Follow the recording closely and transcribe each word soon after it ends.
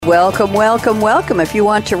Welcome, welcome, welcome. If you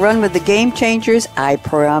want to run with the game changers, I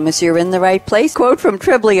promise you're in the right place. Quote from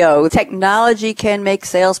Triblio: technology can make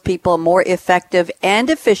salespeople more effective and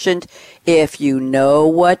efficient if you know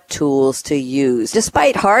what tools to use.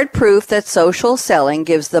 Despite hard proof that social selling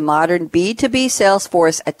gives the modern B2B sales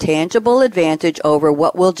force a tangible advantage over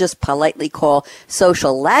what we'll just politely call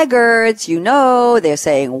social laggards, they're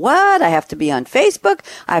saying, what? I have to be on Facebook.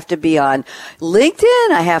 I have to be on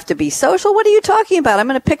LinkedIn. I have to be social. What are you talking about? I'm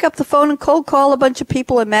going to pick up the phone and cold call a bunch of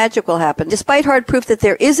people and magic will happen. Despite hard proof that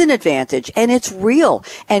there is an advantage, and it's real,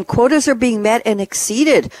 and quotas are being met and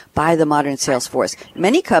exceeded by the modern sales force,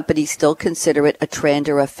 many companies still consider it a trend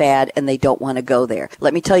or a fad, and they don't want to go there.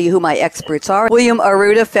 Let me tell you who my experts are. William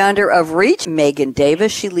Arruda, founder of Reach. Megan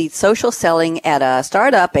Davis, she leads social selling at a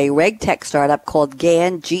startup, a reg tech startup called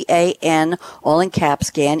GAN, G-A-N, all in caps,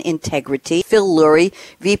 GAN Integrity. Phil Lurie,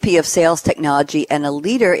 VP of Sales Technology and a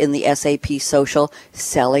leader in the SAP Social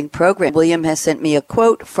Selling Program. William has sent me a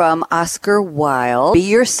quote from Oscar Wilde: "Be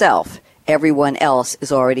yourself. Everyone else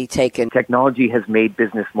is already taken." Technology has made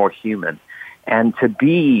business more human. And to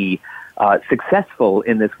be successful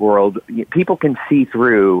in this world, people can see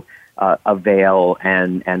through a veil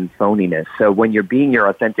and phoniness. So when you're being your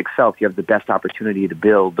authentic self, you have the best opportunity to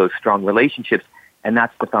build those strong relationships. And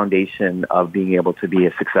that's the foundation of being able to be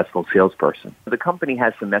a successful salesperson. The company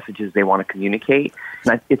has some messages they want to communicate.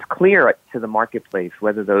 And it's clear to the marketplace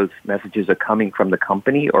whether those messages are coming from the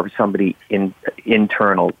company or somebody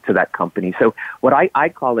internal to that company. So what I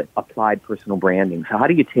call it applied personal branding. So how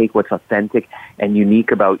do you take what's authentic and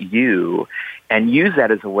unique about you and use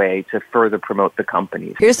that as a way to further promote the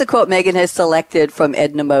company? Here's the quote Megan has selected from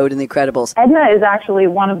Edna Mode in The Incredibles. Edna is actually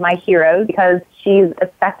one of my heroes because she's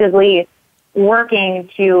effectively working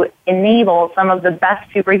to enable some of the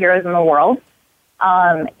best superheroes in the world.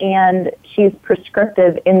 And she's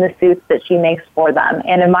prescriptive in the suits that she makes for them.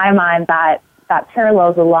 And in my mind, that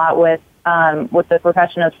parallels a lot with the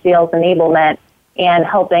profession of sales enablement and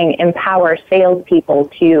helping empower salespeople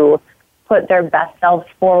to put their best selves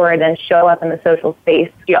forward and show up in the social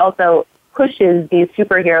space. She also pushes these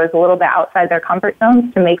superheroes a little bit outside their comfort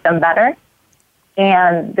zones to make them better.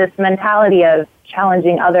 And this mentality of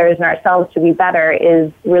challenging others and ourselves to be better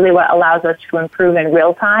is really what allows us to improve in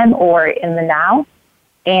real time or in the now.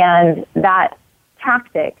 And that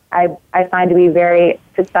tactic I find to be very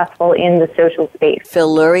successful in the social space.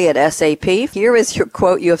 Phil Lurie at SAP. Here is your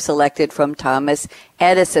quote you have selected from Thomas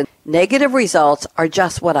Edison: "Negative results are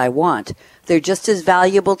just what I want. They're just as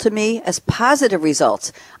valuable to me as positive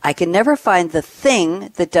results. I can never find the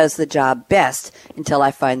thing that does the job best until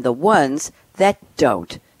I find the ones that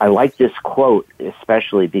don't." I like this quote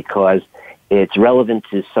especially because it's relevant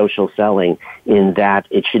to social selling in that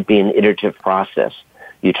it should be an iterative process.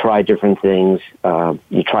 You try different things,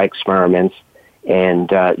 you try experiments,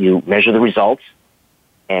 and you measure the results,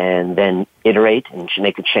 and then iterate and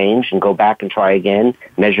make a change and go back and try again,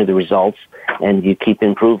 measure the results, and you keep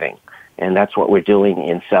improving. And that's what we're doing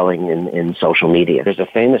in selling in social media. There's a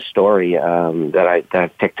famous story that I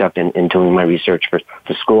picked up in doing my research for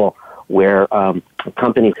school, where a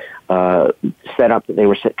company set up, they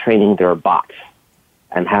were training their bots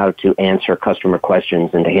on how to answer customer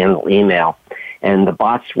questions and to handle email. And the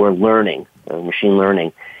bots were learning, machine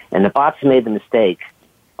learning, and the bots made the mistake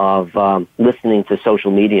of listening to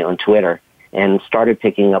social media on Twitter and started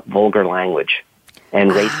picking up vulgar language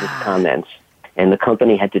and racist comments. And the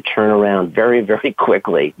company had to turn around very, very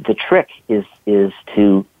quickly. The trick is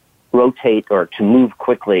to rotate or to move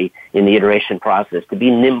quickly in the iteration process, to be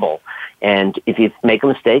nimble. And if you make a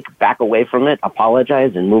mistake, back away from it,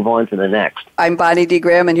 apologize, and move on to the next. I'm Bonnie D.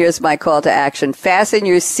 Graham, and here's my call to action. Fasten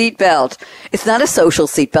your seatbelt. It's not a social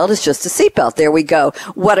seatbelt, it's just a seatbelt. There we go.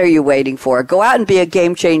 What are you waiting for? Go out and be a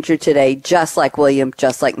game changer today, just like William,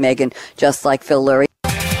 just like Megan, just like Phil Lurie.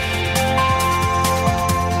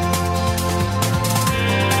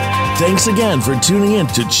 Thanks again for tuning in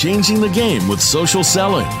to Changing the Game with Social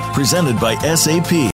Selling, presented by SAP.